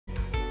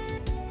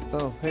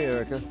Oh, hey,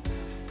 Erica.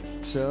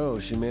 So,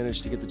 she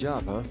managed to get the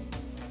job, huh?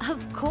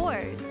 Of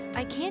course.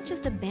 I can't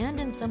just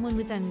abandon someone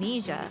with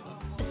amnesia,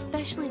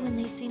 especially when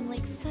they seem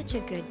like such a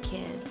good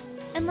kid.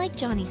 And like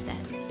Johnny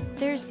said,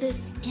 there's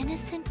this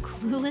innocent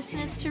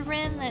cluelessness to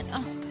Rin that,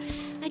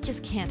 I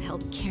just can't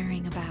help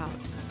caring about.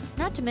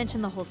 Not to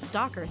mention the whole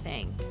stalker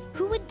thing.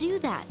 Who would do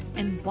that,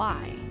 and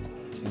why?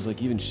 Seems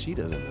like even she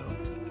doesn't know.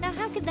 Now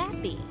how could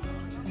that be?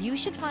 You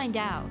should find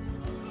out.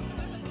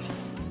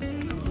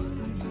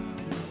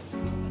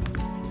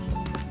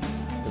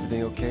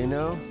 Everything okay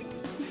now?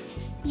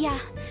 Yeah,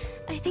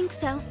 I think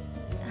so.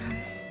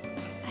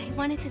 I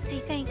wanted to say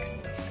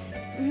thanks.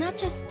 Not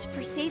just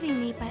for saving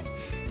me, but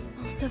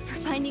also for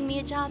finding me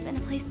a job and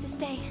a place to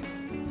stay.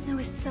 I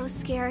was so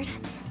scared.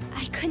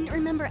 I couldn't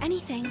remember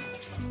anything.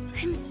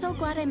 I'm so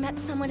glad I met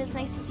someone as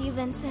nice as you,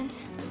 Vincent.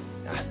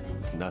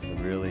 It's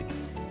nothing, really.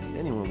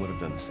 Anyone would have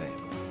done the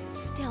same.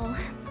 Still,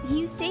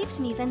 you saved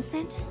me,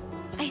 Vincent.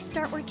 I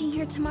start working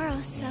here tomorrow,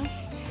 so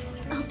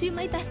I'll do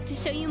my best to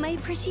show you my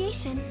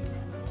appreciation.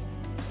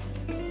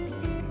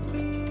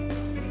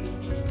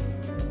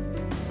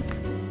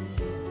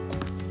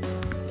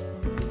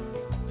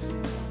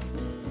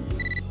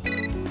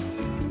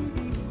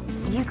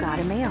 You got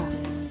a mail.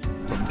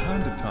 From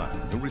time to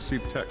time, you'll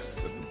receive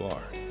texts at the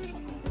bar.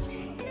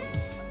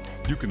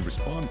 You can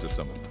respond to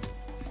some of them.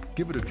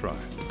 Give it a try.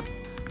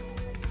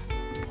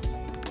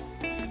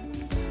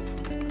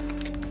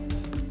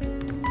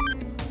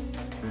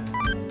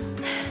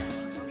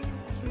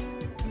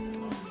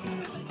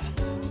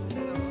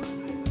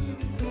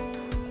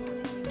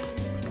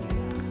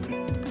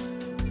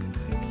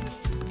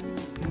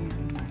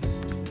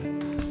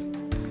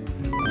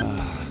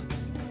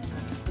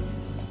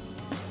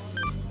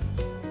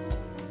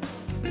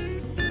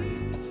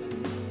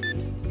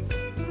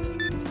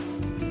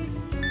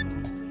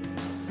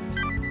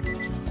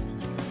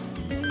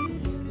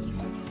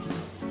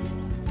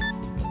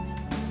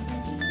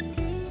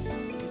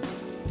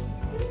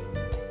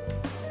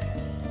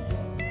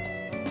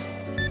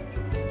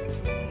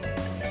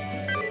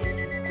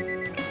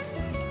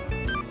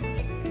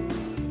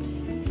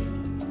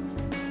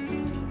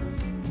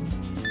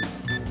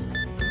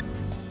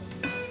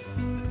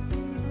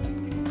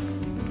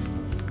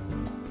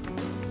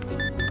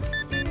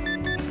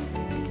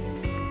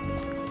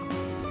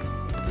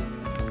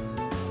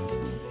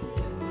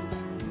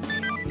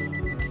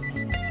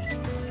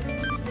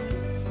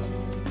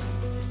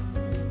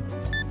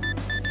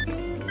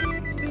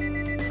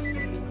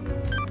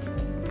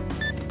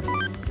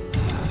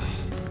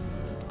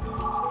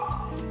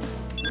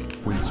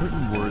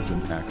 Certain words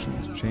and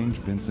actions change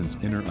Vincent's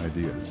inner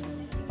ideas.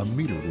 A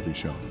meter will be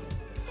shown.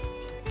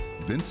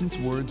 Vincent's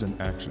words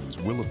and actions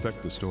will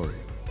affect the story.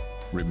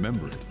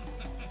 Remember it.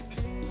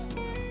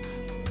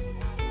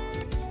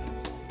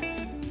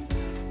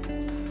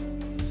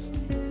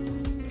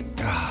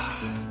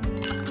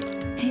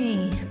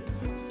 Hey,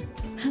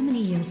 how many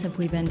years have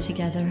we been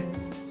together?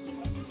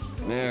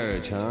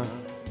 Marriage, huh?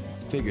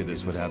 Figured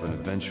this would happen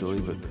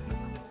eventually, but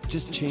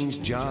just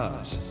changed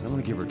jobs. I don't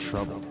want to give her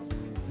trouble.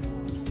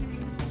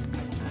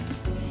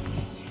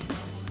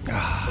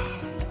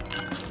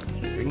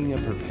 Bringing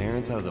up her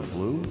parents out of the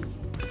blue?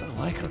 It's not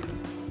like her.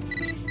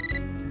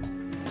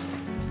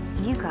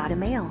 You got a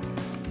mail.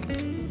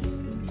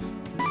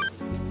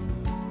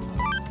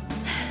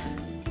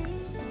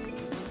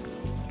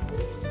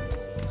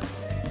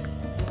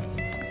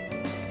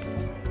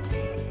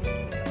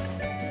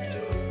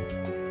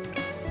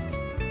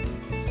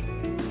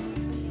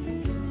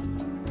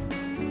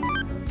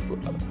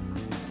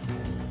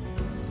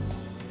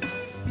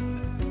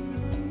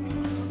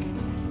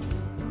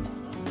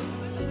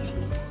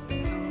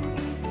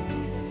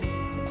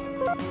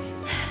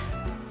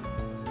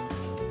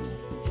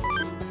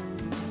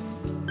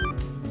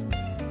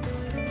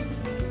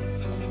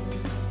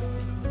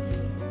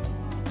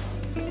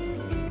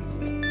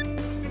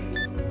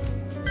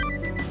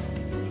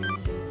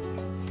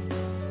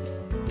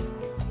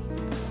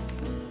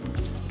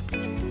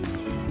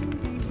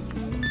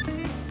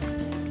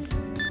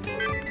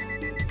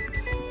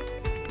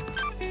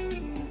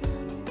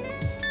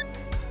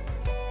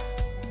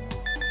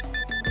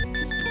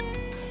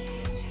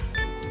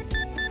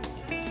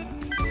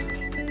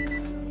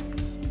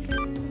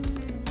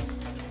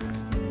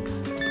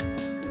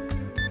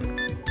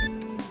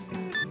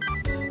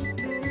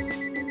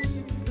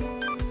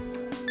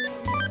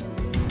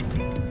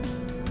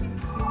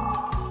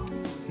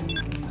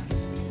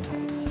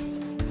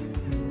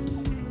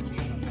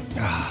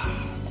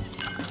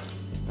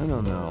 I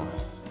don't know.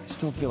 I just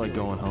don't feel like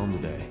going home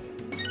today.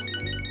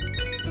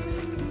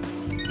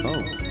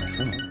 Oh, my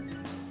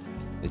phone.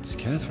 It's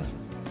Catherine.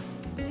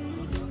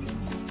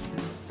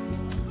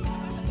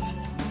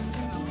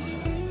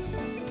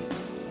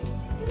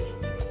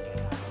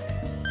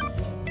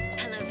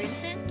 Hello,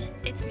 Vincent.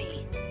 It's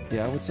me.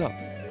 Yeah, what's up?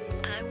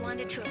 I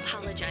wanted to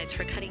apologize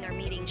for cutting our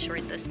meeting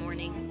short this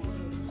morning.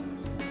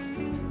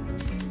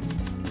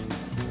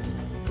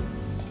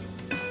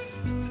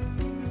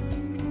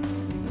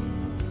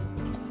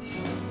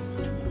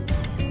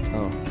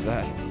 Oh,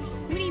 that.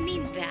 What do you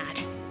mean that?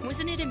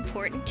 Isn't it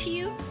important to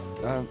you?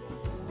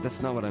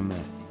 That's not what I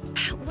meant.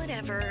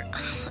 Whatever.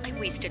 I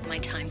wasted my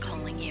time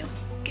calling you.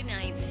 Good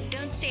night.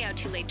 Don't stay out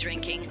too late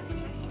drinking.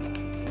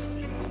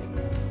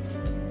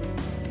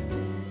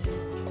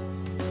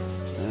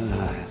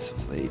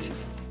 It's late.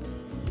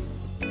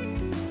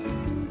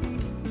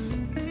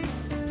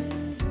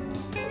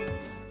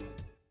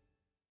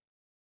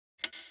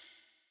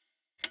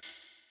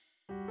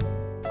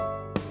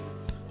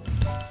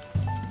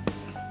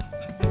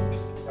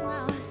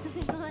 Wow,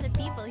 there's a lot of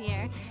people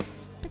here.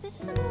 But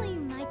this isn't really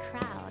my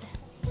crowd.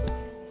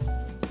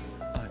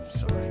 I'm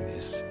sorry,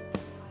 miss.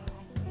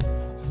 Oh,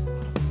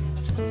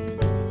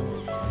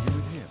 are you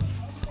with him?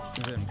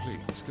 Then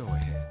please, go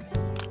ahead.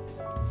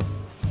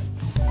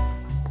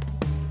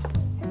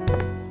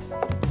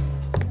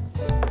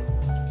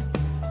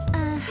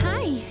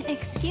 Hi,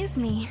 excuse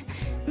me.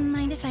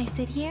 Mind if I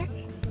sit here?